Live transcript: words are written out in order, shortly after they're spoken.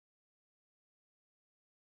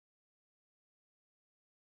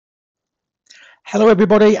Hello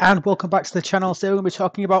everybody and welcome back to the channel. So we're going to be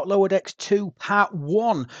talking about Lower Decks 2 Part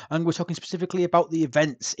 1 and we're talking specifically about the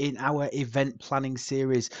events in our event planning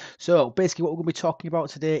series. So basically what we're going to be talking about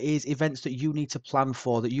today is events that you need to plan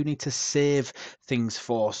for, that you need to save things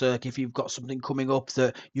for. So like if you've got something coming up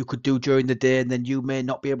that you could do during the day and then you may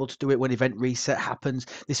not be able to do it when event reset happens,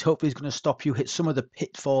 this hopefully is going to stop you hit some of the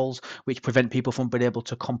pitfalls which prevent people from being able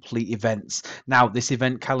to complete events. Now this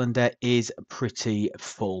event calendar is pretty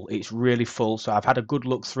full. It's really full. So I've had a good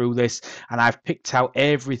look through this and I've picked out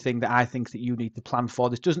everything that I think that you need to plan for.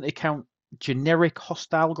 This doesn't account generic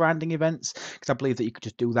hostile grinding events because I believe that you could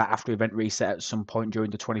just do that after event reset at some point during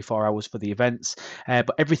the 24 hours for the events,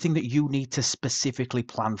 but everything that you need to specifically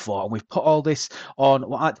plan for, and we've put all this on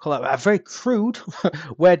what I like to call a very crude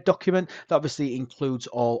Word document that obviously includes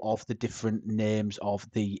all of the different names of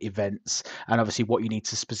the events and obviously what you need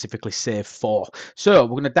to specifically save for. So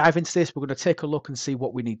we're going to dive into this, we're going to take a look and see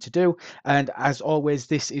what we need to do, and as always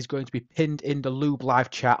this is going to be pinned in the Lewb live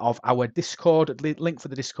chat of our Discord. The link for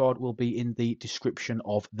the Discord will be in the description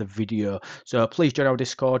of the video, so please join our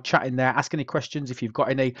Discord, chat in there, ask any questions if you've got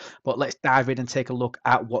any, but let's dive in and take a look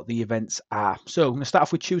at what the events are. So I'm going to start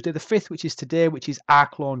off with Tuesday the 5th, which is today, which is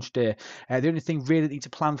Arc Launch Day. The only thing really that you need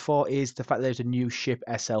to plan for is the fact that there's a new ship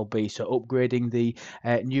SLB, so upgrading the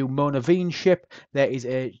new Monaveen ship, there is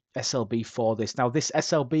a SLB for this. Now this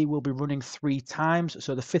SLB will be running 3 times,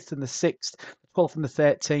 so the 5th and the 6th, 12th and the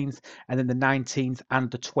 13th, and then the 19th and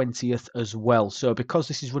the 20th as well. So because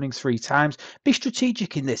this is running 3 times, be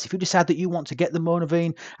strategic in this. If you decide that you want to get the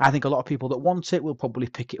Monaveen, I think a lot of people that want it will probably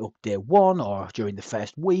pick it up day 1 or during the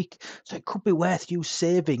first week. So it could be worth you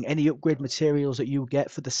saving any upgrade materials that you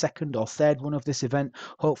get for the second or third run of this event.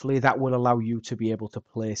 Hopefully that will allow you to be able to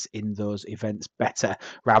place in those events better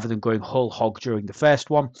rather than going whole hog during the first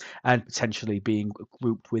one and potentially being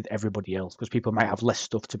grouped with everybody else, because people might have less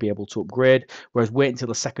stuff to be able to upgrade, whereas waiting until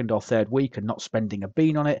the second or third week and not spending a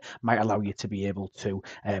bean on it might allow you to be able to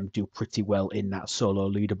do pretty well in that solo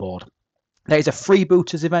leaderboard. There is a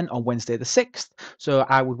freebooters event on Wednesday the 6th, so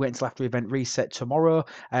I would wait until after event reset tomorrow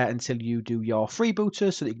until you do your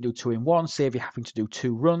freebooters so that you can do 2 in 1, save you having to do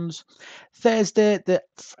 2 runs. Thursday the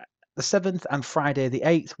 7th and Friday the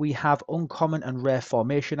 8th, we have uncommon and rare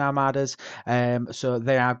formation armadas. So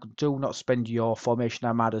they are, do not spend your formation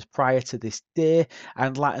armadas prior to this day.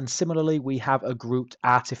 And similarly, we have a grouped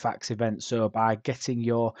artifacts event. So by getting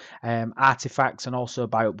your artifacts and also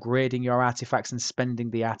by upgrading your artifacts and spending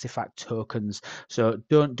the artifact tokens. So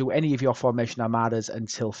don't do any of your formation armadas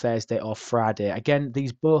until Thursday or Friday. Again,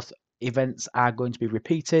 these both events are going to be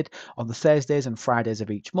repeated on the Thursdays and Fridays of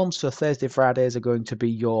each month. So Thursday, Fridays are going to be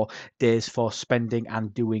your days for spending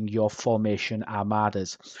and doing your formation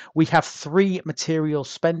armadas. We have 3 material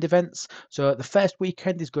spend events. So the first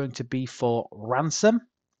weekend is going to be for ransom,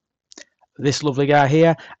 this lovely guy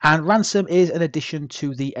here, and ransom is an addition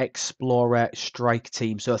to the explorer strike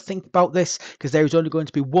team. So think about this, because there is only going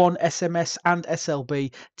to be 1 SMS and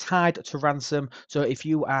SLB tied to ransom. So if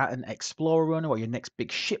you are an explorer runner or your next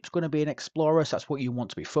big ship's going to be an explorer, so that's what you want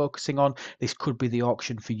to be focusing on, this could be the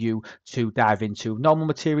auction for you to dive into. Normal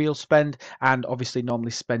material spend, and obviously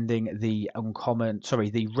normally spending the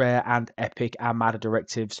the rare and epic armada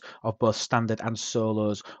directives of both standard and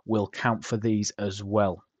solos will count for these as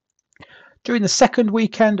well. During the second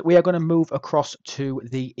weekend, we are going to move across to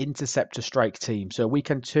the Interceptor Strike team. So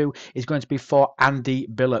weekend 2 is going to be for Andy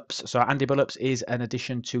Billups. So Andy Billups is an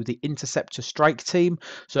addition to the Interceptor Strike team.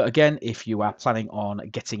 So again, if you are planning on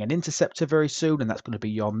getting an Interceptor very soon, and that's going to be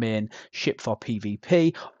your main ship for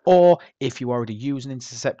PvP, or if you already use an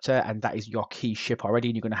Interceptor and that is your key ship already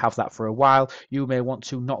and you're going to have that for a while, you may want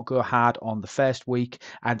to not go hard on the first week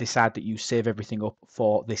and decide that you save everything up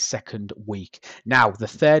for this second week. Now, the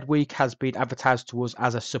third week has been advertised to us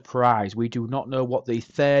as a surprise. We do not know what the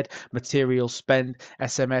third material spend,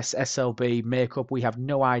 SMS, SLB, makeup, we have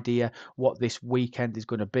no idea what this weekend is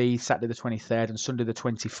going to be. Saturday the 23rd and Sunday the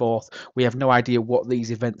 24th, we have no idea what these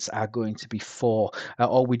events are going to be for.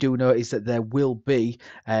 All we do know is that there will be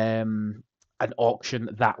an auction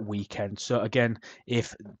that weekend. So again,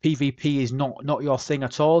 if PvP is not your thing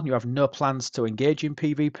at all, and you have no plans to engage in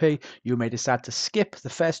PvP, you may decide to skip the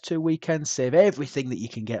first 2 weekends, save everything that you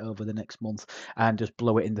can get over the next month, and just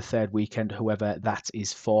blow it in the third weekend, whoever that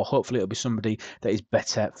is for. Hopefully it'll be somebody that is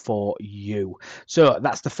better for you. So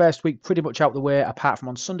that's the first week pretty much out the way, apart from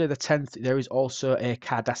on Sunday the 10th, there is also a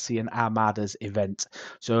Cardassian Armadas event.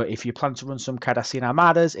 So if you plan to run some Cardassian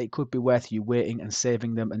Armadas, it could be worth you waiting and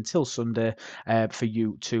saving them until Sunday for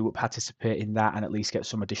you to participate in that and at least get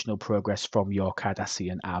some additional progress from your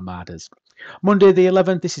Cardassian Armadas. Monday the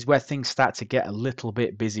 11th, this is where things start to get a little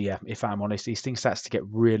bit busier, if I'm honest. These things starts to get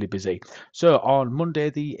really busy. So on Monday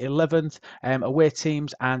the 11th, away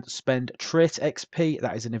teams and spend trait XP.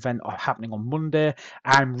 That is an event happening on Monday.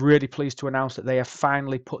 I'm really pleased to announce that they have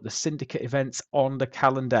finally put the syndicate events on the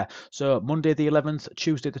calendar. So Monday the 11th,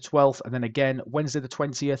 Tuesday the 12th, and then again Wednesday the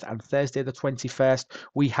 20th and Thursday the 21st,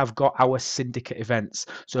 we have got our syndicate events.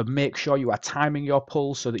 So make sure you are timing your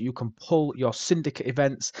pulls so that you can pull your syndicate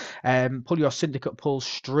events, pull your syndicate pulls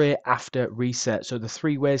straight after reset. So the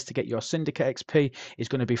 3 ways to get your syndicate XP is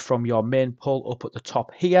going to be from your main pull up at the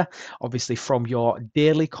top here, obviously from your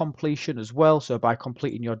daily completion as well. So by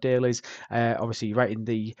completing your dailies, obviously right in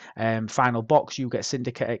the final box, you get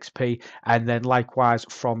syndicate XP, and then likewise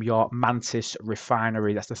from your Mantis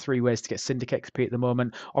refinery. That's the 3 ways to get syndicate XP at the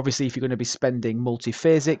moment. Obviously, if you're going to be spending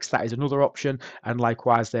multi-phasics, that is another option, and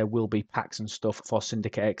likewise there will be packs and stuff for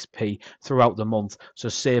syndicate XP throughout the month, so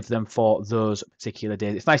save them for those particular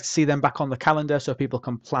days. It's nice to see them back on the calendar so people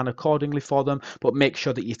can plan accordingly for them, but make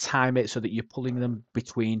sure that you time it so that you're pulling them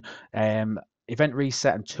between event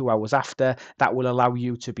reset and 2 hours after. That will allow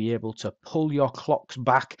you to be able to pull your clocks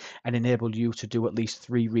back and enable you to do at least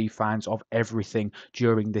 3 refines of everything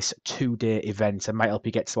during this 2-day event, and might help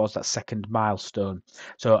you get towards that second milestone.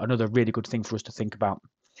 So another really good thing for us to think about.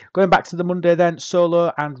 Going back to the Monday then,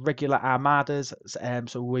 solo and regular armadas.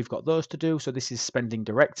 So we've got those to do. So this is spending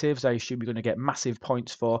directives. I assume you're going to get massive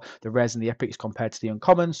points for the rares and the epics compared to the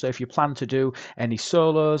uncommons. So if you plan to do any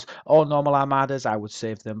solos or normal armadas, I would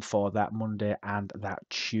save them for that Monday and that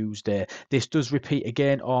Tuesday. This does repeat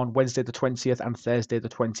again on Wednesday the 20th and Thursday the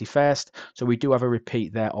 21st. So we do have a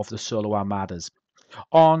repeat there of the solo armadas.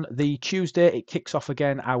 On the Tuesday, it kicks off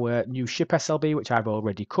again our new ship SLB, which I've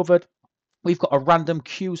already covered. We've got a random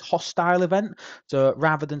queues hostile event. So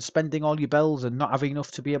rather than spending all your bells and not having enough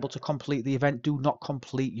to be able to complete the event, do not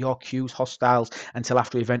complete your queues hostiles until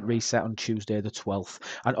after event reset on Tuesday the 12th.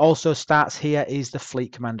 And also starts here is the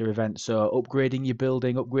fleet commander event. So upgrading your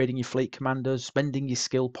building, upgrading your fleet commanders, spending your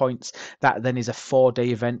skill points. That then is a 4-day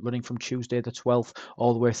event running from Tuesday the 12th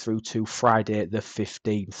all the way through to Friday the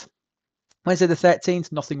 15th. Wednesday the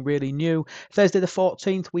 13th, nothing really new. Thursday the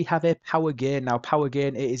 14th, we have a power gain. Now, power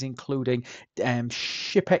gain, it is including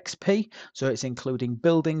ship XP. So it's including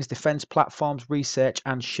buildings, defense platforms, research,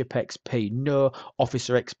 and ship XP. No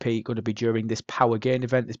officer XP going to be during this power gain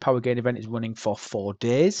event. This power gain event is running for 4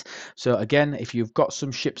 days. So again, if you've got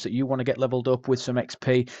some ships that you want to get leveled up with some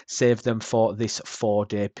XP, save them for this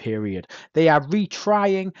 4-day period. They are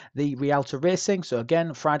retrying the Rialto Racing. So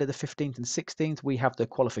again, Friday the 15th and 16th, we have the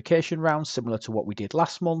qualification rounds, similar to what we did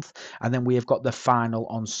last month, and then we have got the final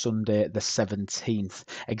on Sunday the 17th.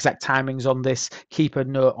 Exact timings on this, keep a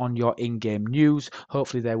note on your in-game news.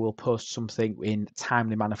 Hopefully they will post something in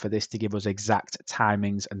timely manner for this to give us exact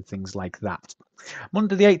timings and things like that.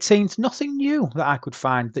 Monday the 18th, nothing new that I could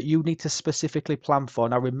find that you need to specifically plan for.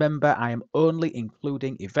 Now remember, I am only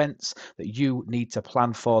including events that you need to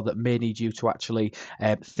plan for that may need you to actually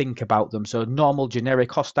think about them. So normal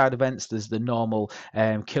generic hostile events, there's the normal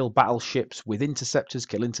kill battleships with interceptors,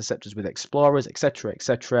 kill interceptors with explorers, etc.,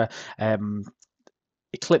 etc.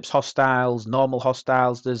 Eclipse hostiles, normal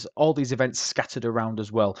hostiles. There's all these events scattered around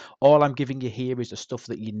as well. All I'm giving you here is the stuff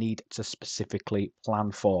that you need to specifically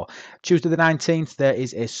plan for. Tuesday the 19th, there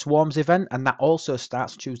is a Swarms event, and that also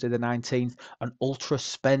starts Tuesday the 19th, an Ultra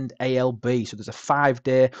Spend ALB. So there's a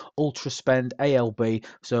 5-day Ultra Spend ALB.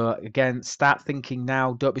 So again, start thinking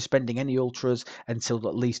now. Don't be spending any Ultras until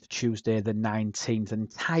at least Tuesday the 19th.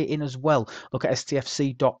 And tie it in as well. Look at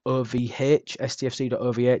stfc.ovh,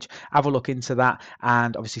 stfc.ovh. Have a look into that, and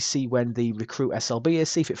obviously see when the recruit SLB is,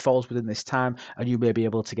 see if it falls within this time, and you may be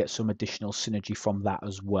able to get some additional synergy from that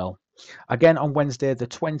as well. Again, on Wednesday the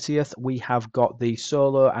 20th, we have got the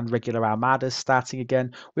solo and regular armadas starting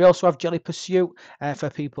again. We also have Jelly Pursuit for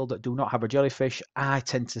people that do not have a jellyfish. I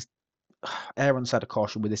tend to err on the side of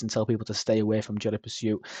caution with this and tell people to stay away from Jelly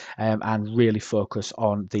Pursuit and really focus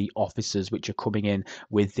on the officers which are coming in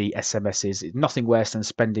with the SMSs. It's nothing worse than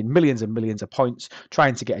spending millions and millions of points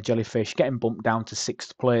trying to get a jellyfish, getting bumped down to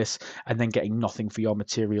 6th place, and then getting nothing for your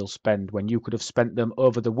material spend when you could have spent them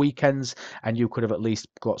over the weekends, and you could have at least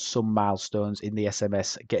got some milestones in the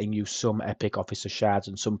SMS, getting you some epic officer shards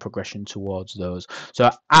and some progression towards those.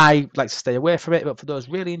 So I like to stay away from it, but for those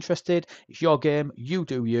really interested, it's your game, you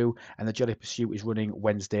do you, and the Jelly Pursuit is running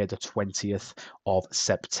Wednesday the 20th of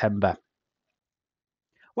September.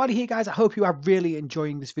 While you're here, guys, I hope you are really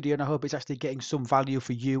enjoying this video, and I hope it's actually getting some value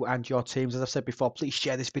for you and your teams. As I've said before, please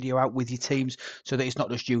share this video out with your teams so that it's not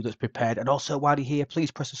just you that's prepared. And also, while you're here,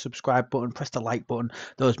 please press the subscribe button, press the like button.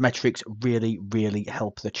 Those metrics really, really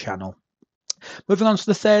help the channel. Moving on to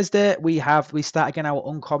the Thursday, we start again our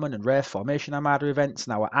uncommon and rare formation armada events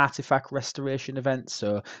and our artifact restoration events.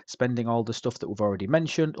 So spending all the stuff that we've already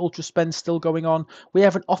mentioned. Ultra spend still going on. We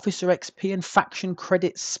have an officer XP and faction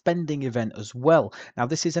credit spending event as well. Now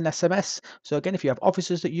this is an SMS. So again, if you have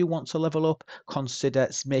officers that you want to level up, consider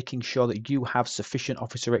making sure that you have sufficient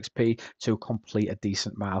officer XP to complete a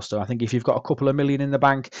decent milestone. I think if you've got a couple of million in the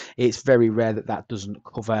bank, it's very rare that that doesn't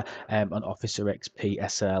cover an officer XP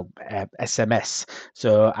SMS.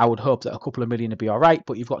 So I would hope that a couple of million would be all right,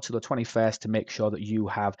 but you've got till the 21st to make sure that you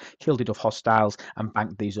have killed enough hostiles and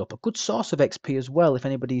banked these up. A good source of XP as well, if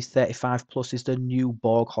anybody's 35 plus, is the new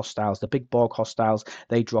Borg hostiles. The big Borg hostiles,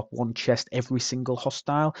 they drop one chest every single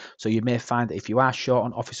hostile. So you may find that if you are short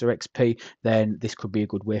on officer XP, then this could be a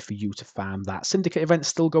good way for you to farm that. Syndicate event's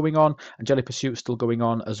still going on, and Jelly Pursuit's still going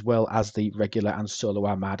on, as well as the regular and solo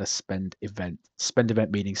armada spend event. Spend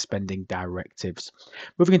event meaning spending directives.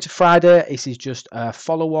 Moving into Friday, this is just a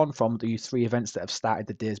follow-on from the 3 events that have started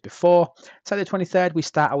the days before. Saturday 23rd, we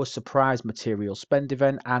start our surprise material spend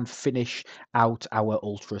event and finish out our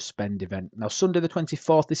ultra spend event. Now, Sunday the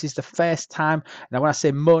 24th, this is the first time. Now, when I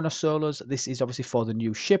say Mono Solos, this is obviously for the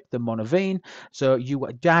new ship, the Monovine. So you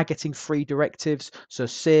are getting free directives. So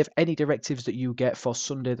save any directives that you get for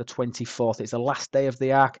Sunday the 24th. It's the last day of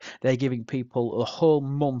the arc. They're giving people a whole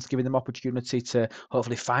month, giving them opportunity to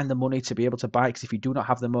hopefully find the money to be able to buy. Because if you do not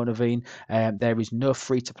have the Monovine, there is no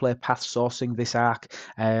free-to-play path sourcing this arc.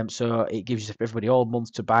 So it gives everybody all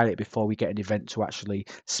month to buy it before we get an event to actually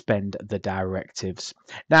spend the directives.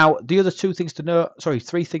 Now, the other 3 things to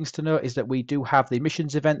note is that we do have the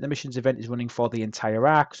missions event. The missions event is running for the entire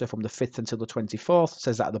arc, so from the 5th until the 24th. It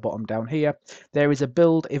says that at the bottom down here. There is a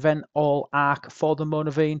build event all arc for the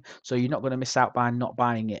Monovine, so you're not going to miss out by not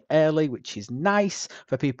buying it early, which is nice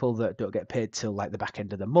for people that don't get paid till like the back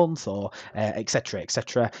end of the month, or etc.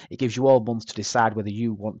 etc. It gives you all month to decide whether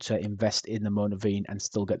you want to invest in the Monovine and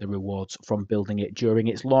still get the rewards from building it during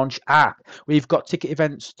its launch arc. We've got ticket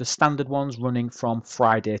events, the standard ones, running from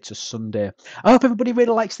Friday to Sunday. I hope everybody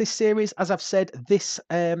really likes this series. As I've said, this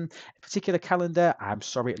particular calendar, I'm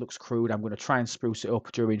sorry it looks crude. I'm going to try and spruce it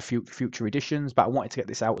up during future editions, but I wanted to get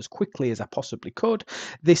this out as quickly as I possibly could.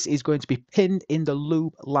 This is going to be pinned in the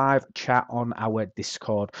Lewb live chat on our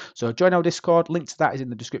Discord. So join our Discord. Link to that is in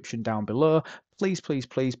the description down below. Please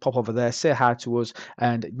pop over there, say hi to us,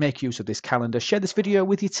 and make use of this calendar. Share this video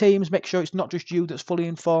with your teams. Make sure it's not just you that's fully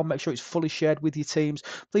informed. Make sure it's fully shared with your teams.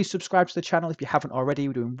 Please subscribe to the channel if you haven't already.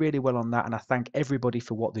 We're doing really well on that, and I thank everybody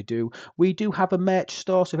for what they do. We do have a merch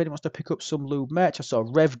store, so if anyone wants to pick up some Lewb merch, I saw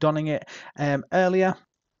Rev donning it earlier.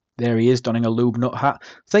 There he is, donning a Lewb nut hat.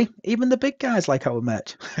 See, even the big guys like our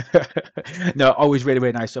merch. No, always really,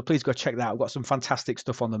 really nice. So please go check that out. We've got some fantastic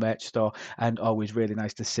stuff on the merch store, and always really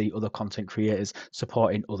nice to see other content creators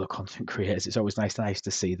supporting other content creators. It's always nice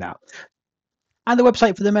to see that. And the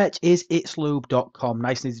website for the merch is itslewb.com.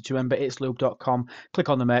 Nice and easy to remember, itslewb.com. Click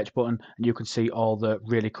on the merch button and you can see all the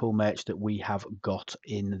really cool merch that we have got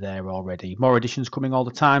in there already. More editions coming all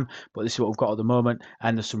the time, but this is what we've got at the moment,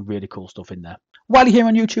 and there's some really cool stuff in there. While you're here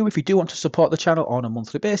on YouTube, if you do want to support the channel on a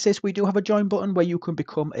monthly basis, we do have a join button where you can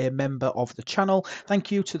become a member of the channel.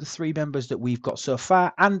 Thank you to the 3 members that we've got so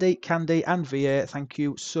far, Andy, Candy and VA. Thank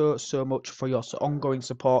you so much for your ongoing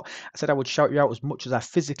support. I said I would shout you out as much as I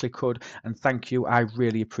physically could, and thank you. I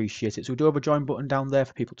really appreciate it. So we do have a join button down there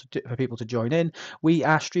for people to join in. We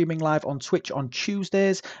are streaming live on Twitch on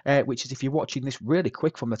Tuesdays, which is, if you're watching this really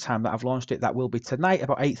quick from the time that I've launched it, that will be tonight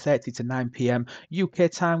about 8:30 to 9 p.m.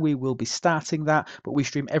 UK time. We will be starting that, but we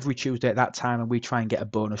stream every Tuesday at that time, and we try and get a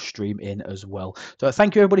bonus stream in as well. So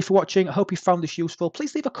thank you everybody for watching. I hope you found this useful.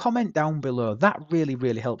 Please leave a comment down below. That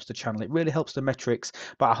really helps the channel. It really helps the metrics,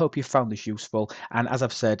 but I hope you found this useful. And as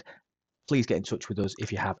I've said, please get in touch with us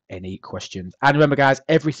if you have any questions. And remember, guys,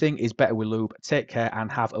 everything is better with Lewb. Take care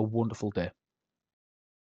and have a wonderful day.